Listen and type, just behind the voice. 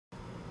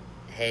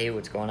Hey,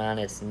 what's going on?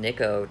 It's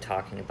Nico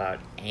talking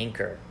about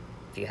Anchor.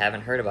 If you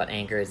haven't heard about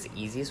Anchor, it's the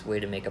easiest way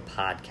to make a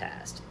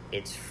podcast.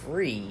 It's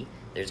free.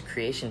 There's a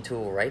creation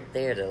tool right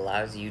there that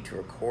allows you to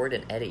record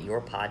and edit your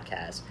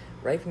podcast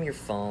right from your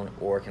phone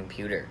or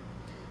computer.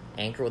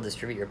 Anchor will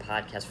distribute your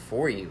podcast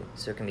for you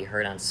so it can be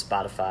heard on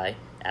Spotify,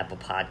 Apple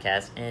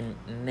Podcasts, and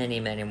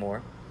many, many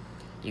more.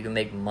 You can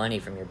make money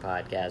from your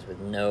podcast with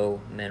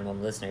no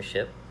minimum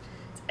listenership.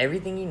 It's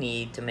everything you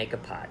need to make a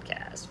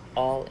podcast,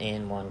 all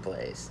in one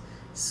place.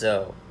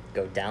 So,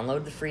 go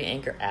download the free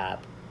Anchor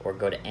app or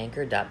go to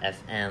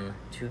anchor.fm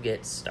to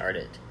get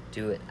started.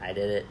 Do it. I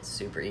did it.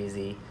 Super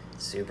easy.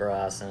 Super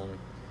awesome.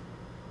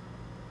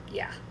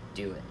 Yeah,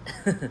 do it.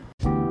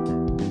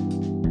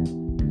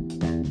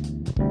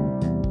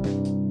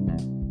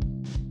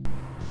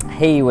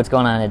 Hey, what's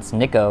going on? It's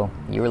Nico.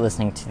 You were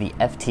listening to the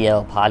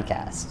FTL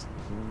podcast.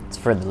 It's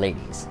for the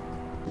ladies.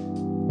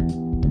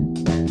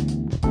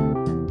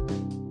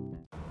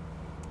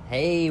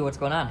 Hey, what's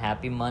going on?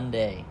 Happy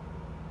Monday.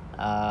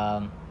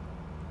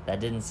 That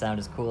didn't sound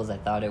as cool as I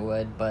thought it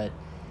would, but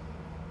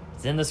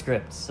it's in the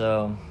script,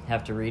 so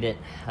have to read it.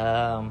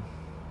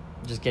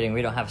 Just kidding,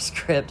 we don't have a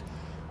script.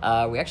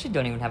 We actually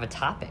don't even have a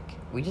topic.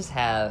 We just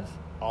have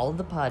all of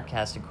the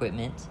podcast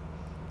equipment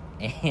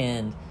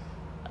and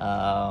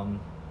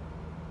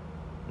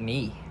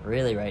me,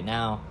 really, right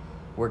now,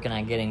 working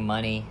on getting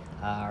Money.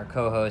 Our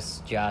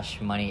co-host, Josh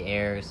Money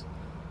Ayers.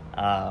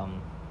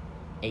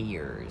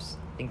 Ayers.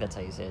 I think that's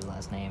how you say his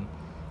last name.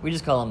 We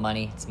just call him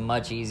Money. It's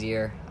much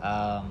easier.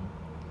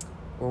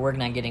 We're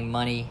working on getting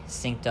Money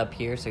synced up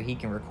here so he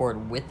can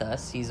record with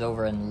us. He's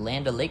over in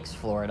Land O'Lakes,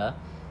 Florida.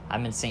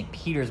 I'm in St.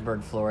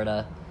 Petersburg,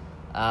 Florida.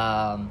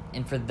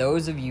 And for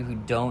those of you who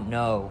don't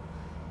know,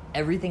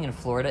 everything in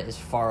Florida is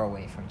far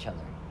away from each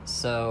other.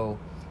 So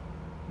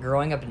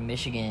growing up in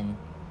Michigan,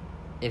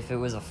 if it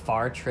was a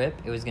far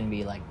trip, it was going to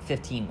be like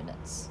 15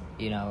 minutes.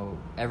 You know,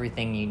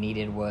 everything you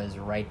needed was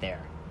right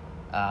there.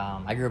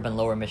 I grew up in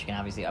Lower Michigan,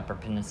 obviously Upper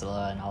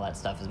Peninsula and all that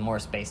stuff is more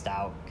spaced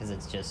out because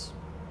it's just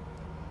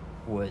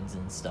woods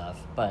and stuff.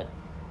 But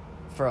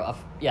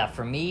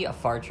for me, a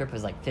far trip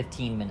was like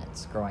 15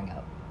 minutes growing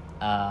up.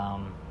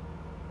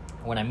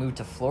 When I moved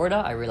to Florida,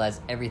 I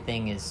realized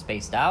everything is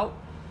spaced out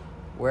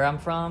where I'm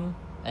from,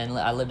 and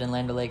I lived in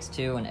Land O'Lakes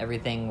too, and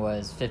everything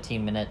was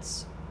 15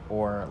 minutes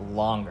or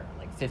longer.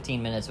 Like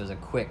 15 minutes was a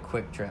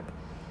quick trip.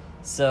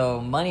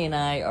 So Money and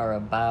I are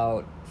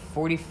about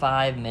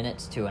 45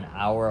 minutes to an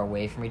hour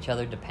away from each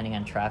other, depending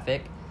on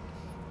traffic.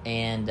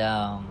 And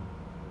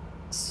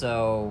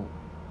so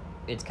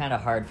it's kind of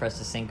hard for us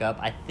to sync up.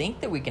 I think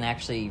that we can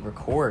actually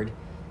record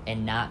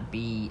and not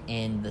be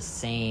in the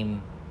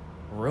same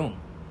room.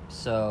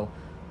 So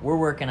we're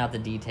working out the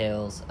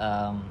details.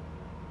 I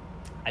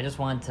just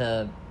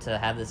wanted to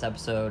have this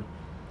episode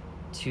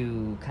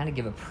to kind of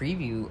give a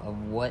preview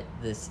of what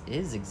this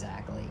is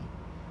exactly.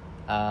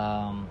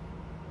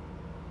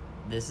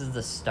 This is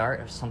the start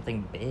of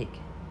something big.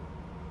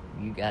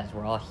 You guys,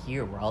 we're all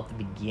here. We're all at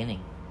the beginning.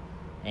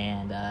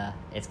 And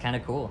it's kind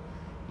of cool.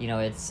 You know,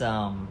 it's...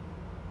 I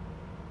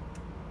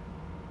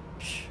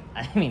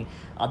mean,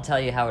 I'll tell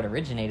you how it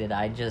originated.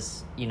 I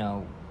was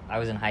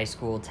in high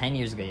school 10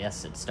 years ago.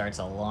 Yes, it starts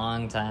a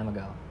long time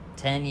ago.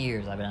 10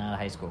 years I've been out of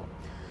high school.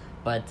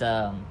 But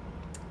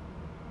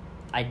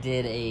I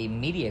did a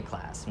media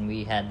class, and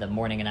we had the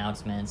morning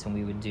announcements, and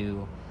we would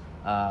do...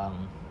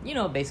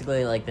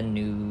 basically like the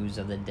news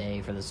of the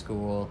day for the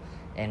school,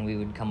 and we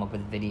would come up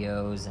with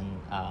videos,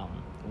 and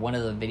one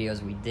of the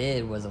videos we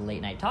did was a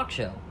late night talk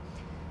show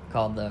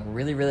called The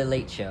Really, Really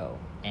Late Show,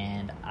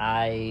 and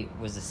I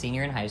was a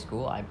senior in high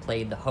school. I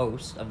played the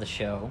host of the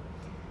show,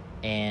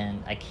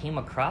 and I came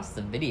across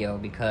the video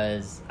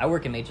because I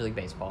work in Major League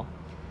Baseball,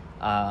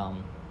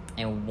 and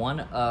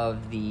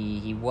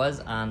he was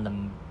on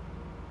the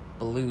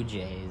Blue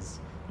Jays,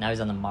 now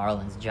he's on the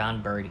Marlins,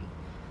 John Birdie.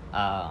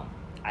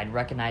 I'd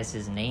recognize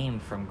his name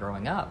from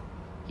growing up.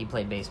 He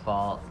played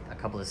baseball a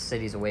couple of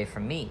cities away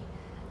from me.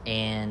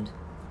 And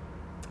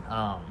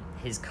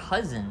his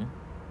cousin,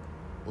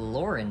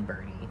 Lauren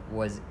Birdie,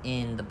 was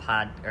in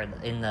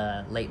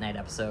the late night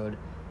episode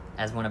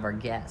as one of our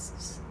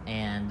guests.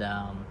 And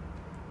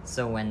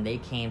so when they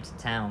came to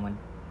town, when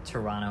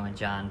Toronto and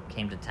John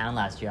came to town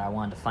last year, I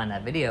wanted to find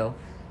that video.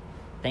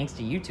 Thanks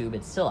to YouTube,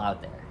 it's still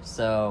out there.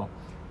 So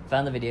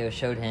found the video,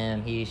 showed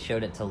him. He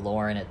showed it to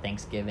Lauren at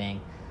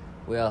Thanksgiving.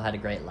 We all had a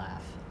great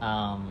laugh.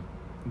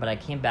 But I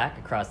came back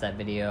across that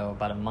video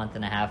about a month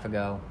and a half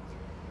ago,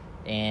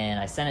 and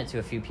I sent it to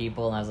a few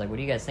people, and I was like, what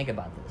do you guys think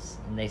about this?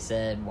 And they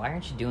said, why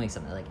aren't you doing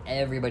something? Like,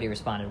 everybody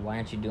responded, why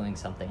aren't you doing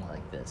something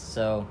like this?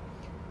 So,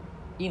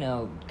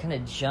 kind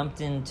of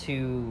jumped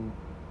into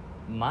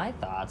my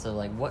thoughts of,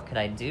 like, what could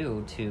I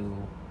do to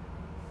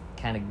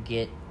kind of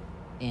get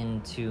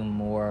into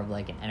more of,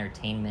 like, an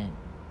entertainment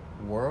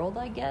world,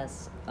 I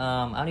guess.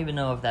 I don't even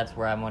know if that's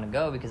where I want to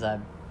go, because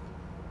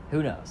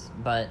who knows?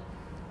 But,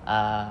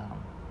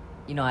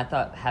 I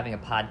thought having a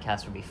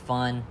podcast would be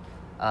fun,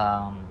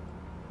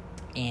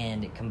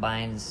 and it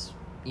combines,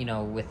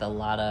 with a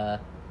lot of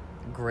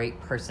great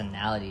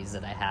personalities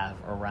that I have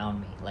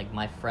around me. Like,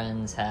 my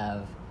friends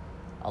have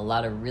a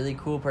lot of really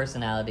cool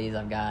personalities.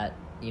 I've got,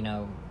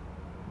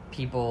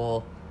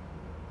 people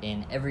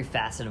in every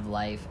facet of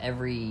life,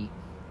 every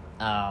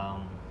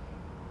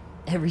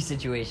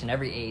situation,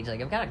 every age.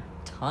 Like, I've got a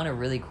ton of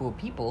really cool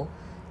people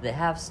that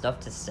have stuff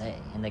to say,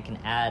 and they can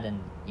add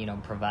and,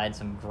 provide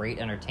some great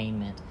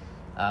entertainment,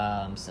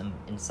 some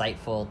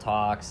insightful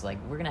talks. Like,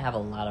 we're going to have a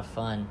lot of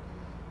fun,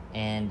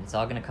 and it's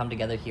all going to come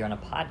together here on a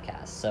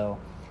podcast. So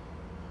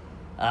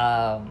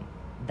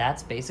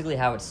that's basically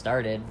how it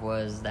started,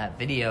 was that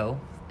video.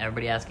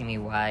 Everybody asking me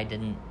why I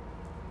didn't,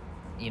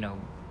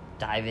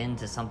 dive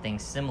into something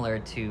similar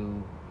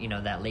to,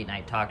 that late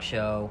night talk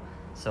show.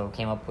 So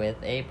came up with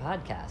a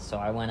podcast. So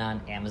I went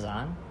on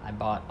Amazon. I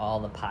bought all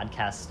the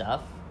podcast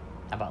stuff.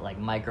 I bought like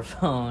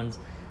microphones.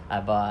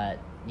 I bought,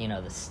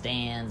 the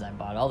stands. I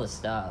bought all the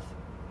stuff.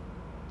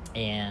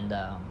 And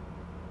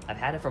I've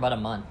had it for about a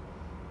month,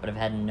 but I've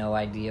had no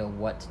idea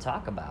what to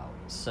talk about.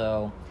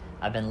 So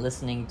I've been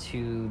listening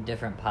to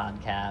different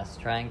podcasts,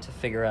 trying to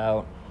figure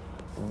out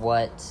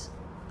what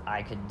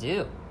I could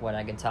do, what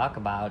I could talk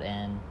about,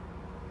 and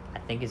I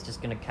think it's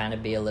just going to kind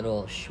of be a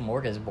little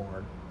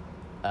smorgasbord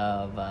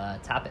of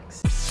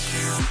topics.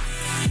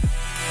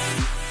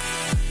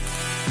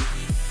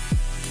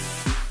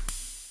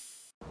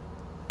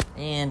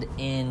 And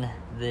in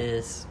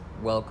this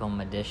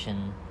welcome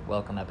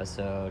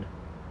episode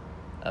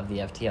of the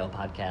FTL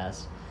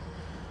podcast,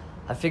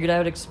 I figured I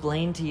would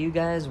explain to you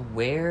guys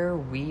where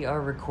we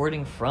are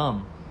recording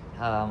from.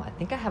 I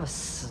think I have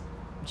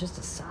just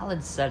a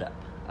solid setup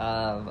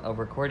of a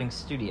recording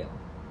studio,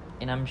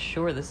 and I'm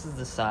sure this is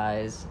the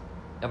size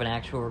of an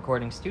actual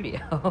recording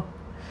studio.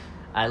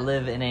 I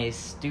live in a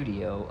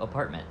studio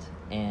apartment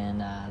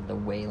in the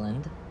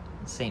Wayland,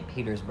 St.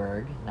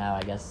 Petersburg. Now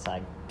I guess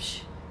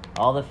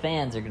all the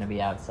fans are going to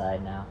be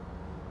outside now.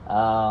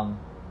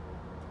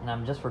 And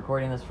I'm just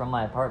recording this from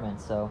my apartment,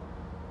 so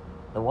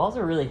the walls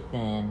are really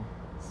thin.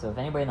 So if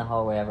anybody in the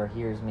hallway ever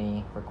hears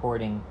me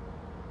recording,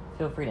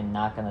 feel free to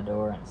knock on the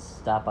door and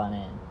stop on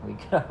in. We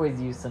could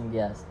always use some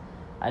guests.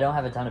 I don't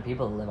have a ton of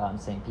people that live out in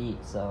St. Pete,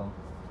 so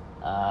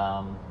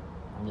I'm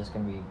just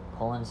going to be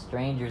pulling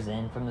strangers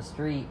in from the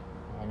street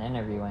and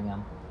interviewing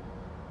them.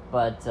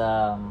 But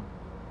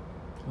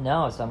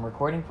no, so I'm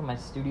recording from my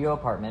studio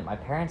apartment. My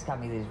parents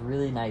got me these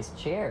really nice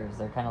chairs.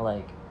 They're kind of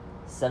like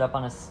set up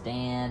on a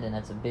stand, and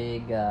it's a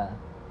big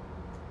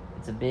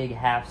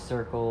half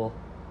circle.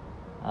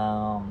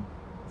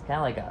 It's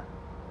kind of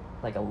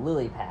like a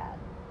lily pad,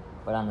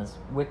 but on this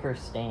wicker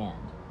stand,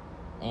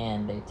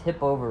 and they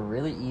tip over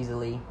really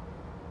easily,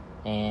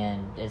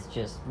 and it's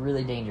just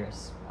really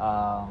dangerous.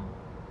 A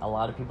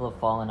lot of people have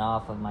fallen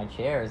off of my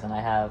chairs, and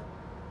I have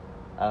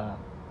a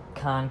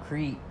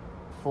concrete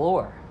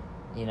floor,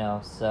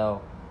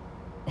 so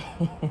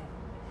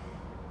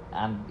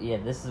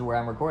this is where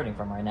I'm recording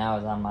from right now,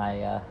 is on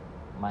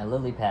my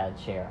lily pad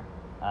chair.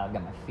 I've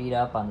got my feet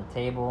up on the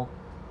table,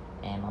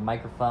 and my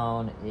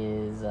microphone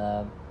is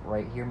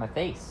right here in my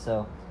face.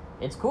 So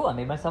it's cool. I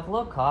made myself a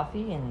little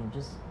coffee and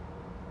just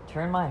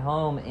turned my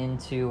home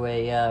into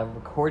a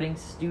recording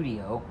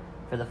studio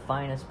for the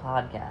finest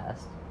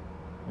podcast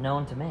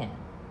known to man.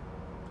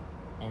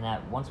 And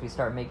that once we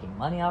start making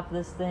money off of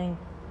this thing,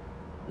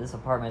 this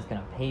apartment is going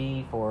to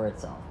pay for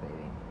itself,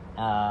 baby.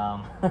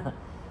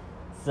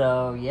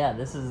 So yeah,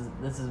 this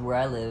is where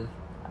I live.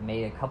 I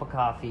made a cup of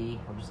coffee.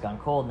 I've just gone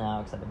cold now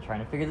because I've been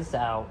trying to figure this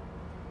out.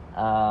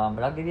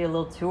 But I'll give you a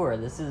little tour.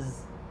 This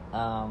is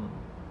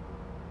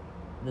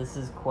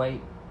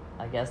quite,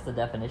 I guess, the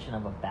definition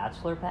of a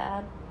bachelor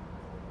pad.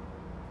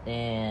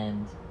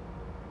 And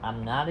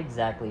I'm not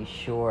exactly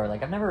sure.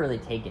 Like, I've never really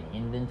taken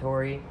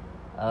inventory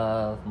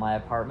of my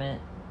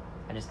apartment.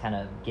 I just kind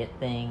of get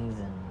things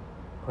and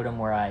put them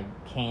where I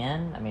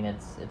can. I mean,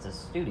 it's a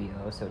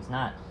studio, so it's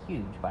not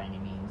huge by any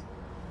means.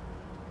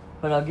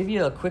 But I'll give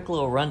you a quick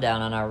little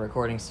rundown on our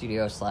recording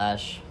studio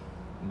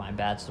 / my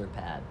bachelor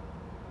pad.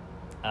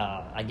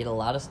 I get a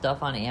lot of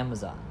stuff on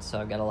Amazon,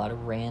 so I've got a lot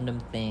of random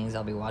things.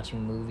 I'll be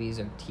watching movies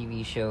or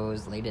TV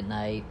shows late at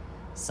night.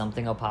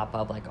 Something will pop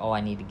up like, oh,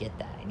 I need to get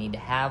that. I need to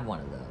have one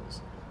of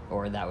those.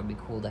 Or that would be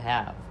cool to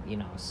have,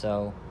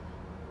 So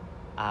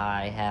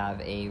I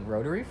have a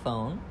rotary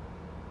phone,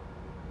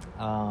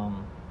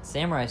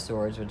 samurai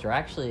swords, which are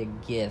actually a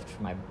gift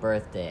for my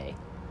birthday.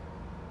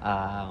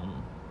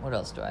 What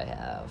else do I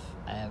have?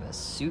 I have a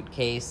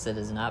suitcase that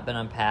has not been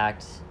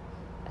unpacked.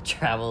 I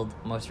traveled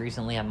most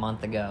recently a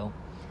month ago.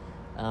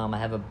 I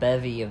have a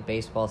bevy of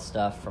baseball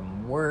stuff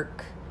from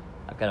work.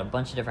 I've got a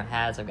bunch of different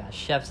hats. I've got a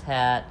chef's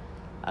hat.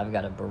 I've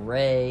got a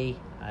beret.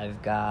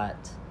 I've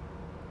got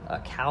a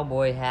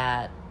cowboy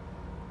hat.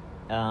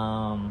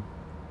 I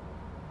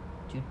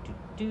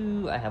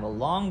have a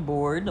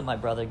longboard that my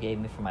brother gave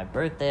me for my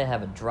birthday. I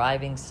have a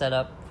driving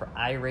setup for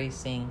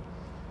iRacing.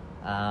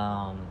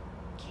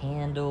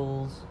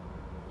 Candles.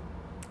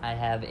 I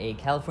have a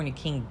California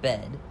King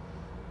bed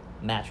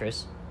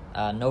mattress.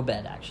 No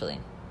bed, actually.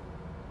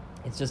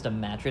 It's just a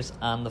mattress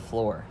on the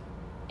floor.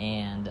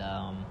 And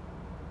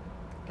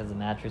because the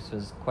mattress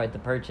was quite the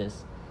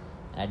purchase,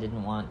 I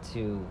didn't want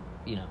to,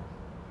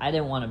 I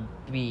didn't want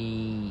to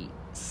be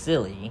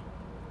silly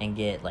and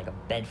get like a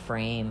bed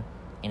frame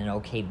and an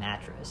okay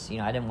mattress.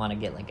 I didn't want to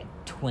get like a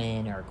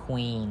twin or a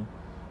queen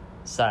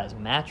size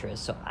mattress.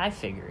 So I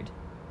figured,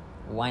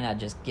 why not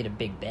just get a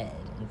big bed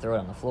and throw it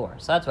on the floor?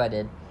 So that's what I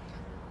did.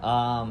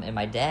 And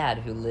my dad,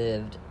 who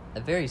lived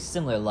a very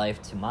similar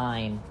life to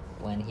mine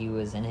when he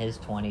was in his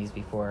 20s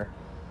before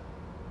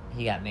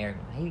he got married.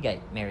 He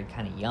got married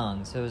kind of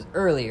young, so it was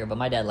earlier, but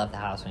my dad left the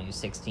house when he was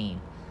 16.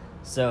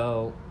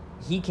 So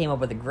he came up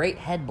with a great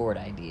headboard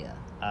idea.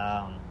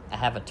 I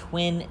have a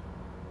twin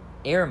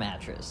air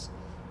mattress,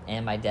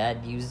 and my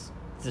dad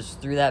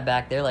just threw that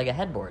back there like a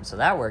headboard, so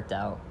that worked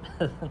out.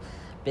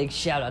 Big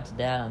shout out to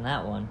Dad on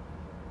that one.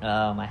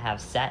 I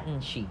have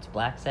satin sheets,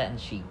 black satin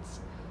sheets,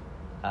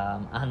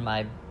 on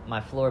my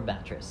floor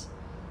mattress,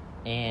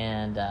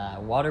 and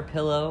water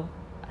pillow.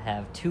 I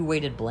have 2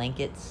 weighted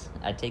blankets.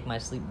 I take my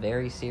sleep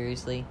very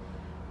seriously.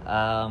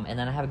 And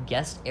then I have a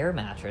guest air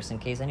mattress in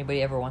case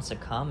anybody ever wants to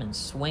come and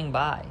swing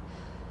by.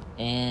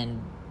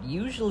 And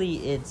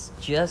usually it's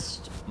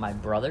just my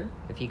brother.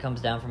 If he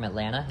comes down from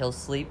Atlanta, he'll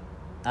sleep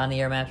on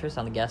the air mattress,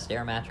 on the guest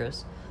air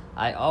mattress.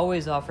 I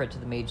always offer it to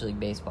the Major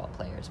League Baseball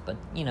players, but,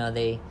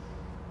 they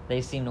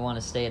seem to want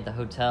to stay at the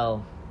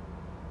hotel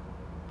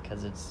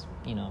because it's,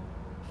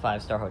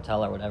 5-star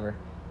hotel or whatever.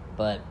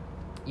 But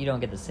you don't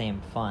get the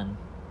same fun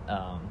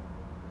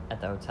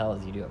at the hotel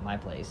as you do at my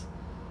place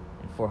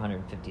in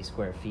 450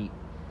 square feet.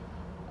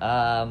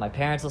 My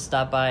parents will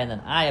stop by, and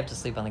then I have to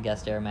sleep on the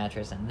guest air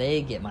mattress, and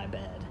they get my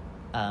bed.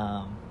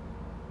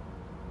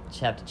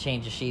 Just have to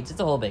change the sheets. It's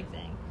a whole big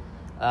thing.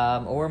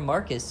 Or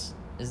Marcus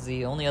is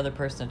the only other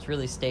person that's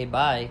really stayed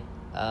by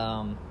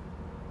at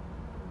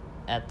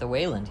the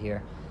Wayland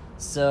here.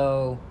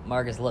 So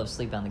Marcus loves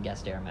sleeping on the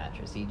guest air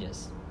mattress. He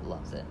just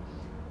loves it.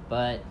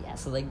 But yeah,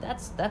 so like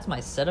that's my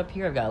setup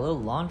here. I've got a little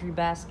laundry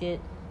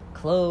basket,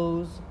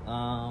 clothes,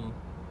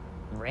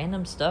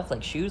 random stuff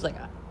like shoes. Like,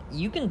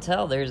 you can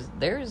tell there's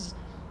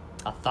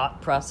a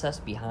thought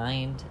process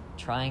behind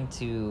trying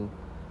to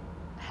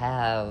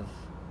have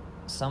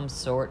some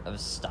sort of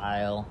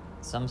style,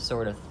 some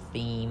sort of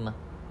theme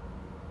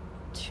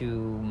to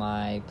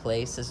my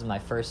place. This is my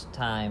first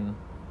time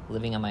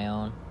living on my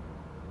own,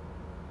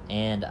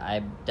 and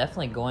I'm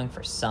definitely going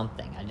for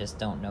something. I just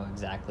don't know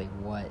exactly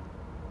what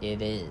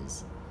it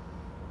is.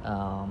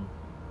 But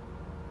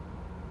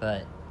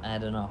I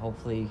don't know,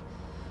 hopefully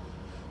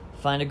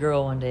find a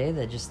girl one day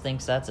that just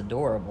thinks that's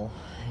adorable.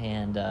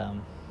 And I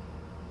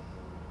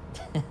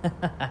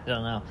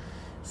don't know.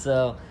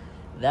 So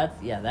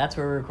that's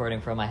where we're recording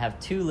from. I have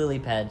 2 lily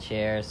pad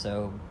chairs,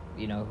 so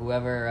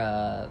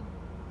whoever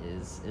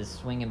is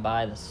swinging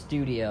by the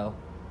studio,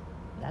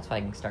 that's why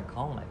I can start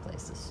calling my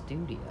place the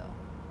studio.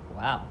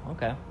 Wow,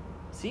 okay.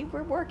 See,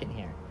 we're working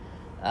here.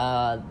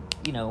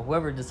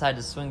 Whoever decides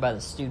to swing by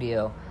the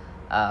studio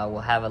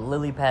will have a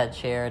lily pad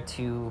chair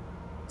to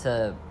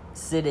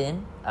sit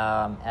in.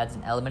 Adds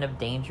an element of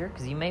danger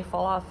because you may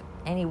fall off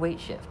any weight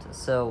shift.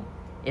 So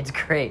it's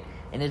great.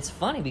 And it's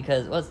funny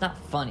because, well, it's not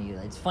funny.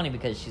 It's funny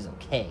because she's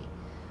okay.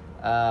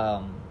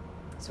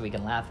 So we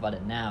can laugh about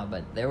it now.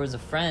 But there was a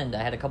friend.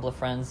 I had a couple of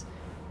friends.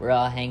 We were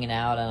all hanging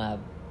out on a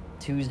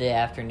Tuesday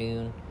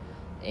afternoon.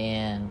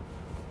 And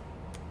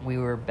we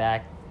were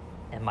back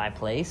at my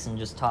place and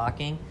just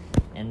talking.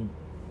 And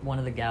one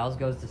of the gals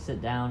goes to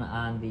sit down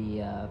on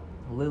the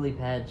lily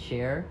pad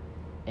chair.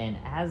 And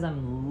as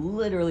I'm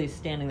literally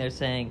standing there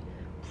saying,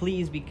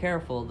 please be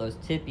careful, those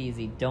tip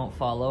easy, don't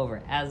fall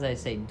over. As I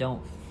say,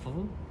 don't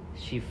fall,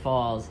 she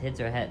falls, hits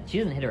her head. She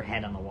doesn't hit her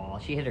head on the wall.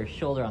 She hit her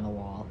shoulder on the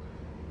wall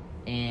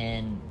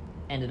and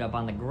ended up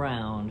on the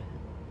ground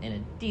in a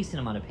decent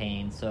amount of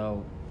pain.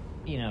 So,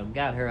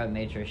 got her up,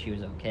 made sure she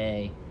was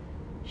okay.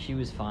 She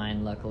was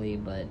fine, luckily,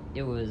 but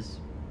it was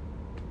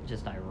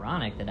just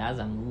ironic that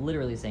as I'm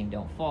literally saying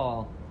don't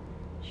fall,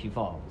 she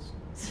falls.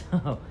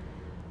 So,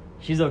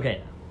 she's okay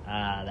now.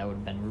 That would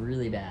have been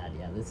really bad.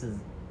 Yeah, this is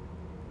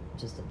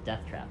just a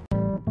death trap.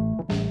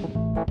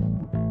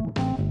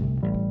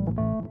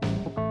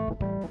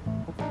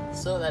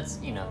 So that's,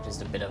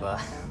 just a bit of a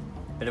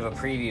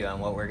preview on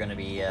what we're going to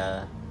be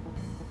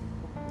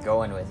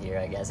going with here,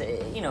 I guess.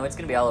 It's going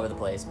to be all over the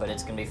place, but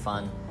it's going to be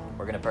fun.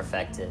 We're going to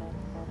perfect it.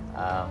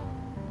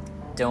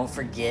 Don't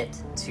forget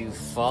to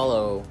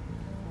follow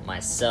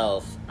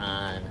myself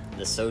on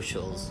the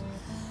socials.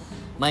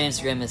 My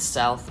Instagram is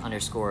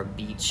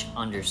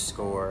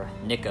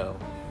south_beach_Nico.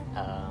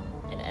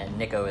 And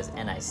Nico is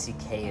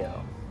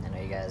Nicko. I know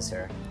you guys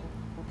are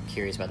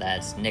curious about that.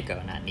 It's Nico,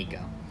 not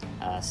Nico.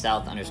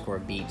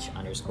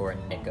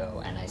 south_beach_Nico,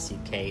 Nicko.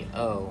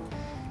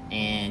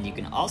 And you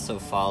can also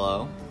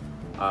follow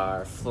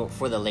our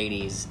For the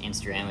Ladies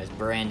Instagram. It's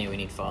brand new. We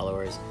need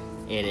followers.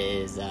 It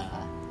is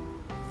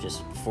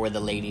just For the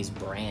Ladies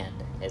brand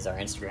is our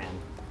Instagram.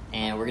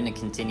 And we're going to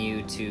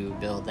continue to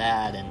build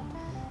that and,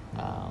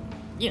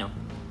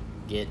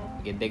 get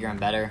bigger and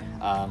better.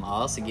 I'll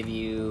also give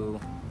you,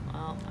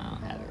 well, I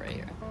don't have it right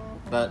here,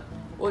 but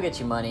we'll get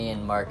you money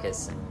and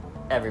Marcus and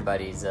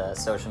everybody's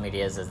social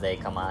medias as they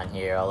come on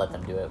here. I'll let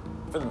them do it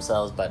for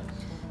themselves, but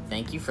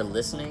thank you for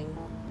listening.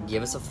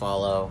 Give us a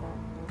follow.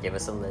 Give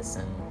us a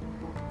listen.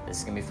 This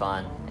is going to be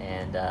fun.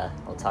 And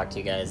I'll talk to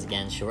you guys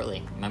again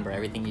shortly. Remember,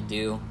 everything you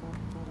do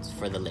is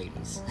for the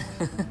ladies.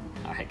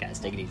 All right, guys,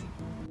 take it easy.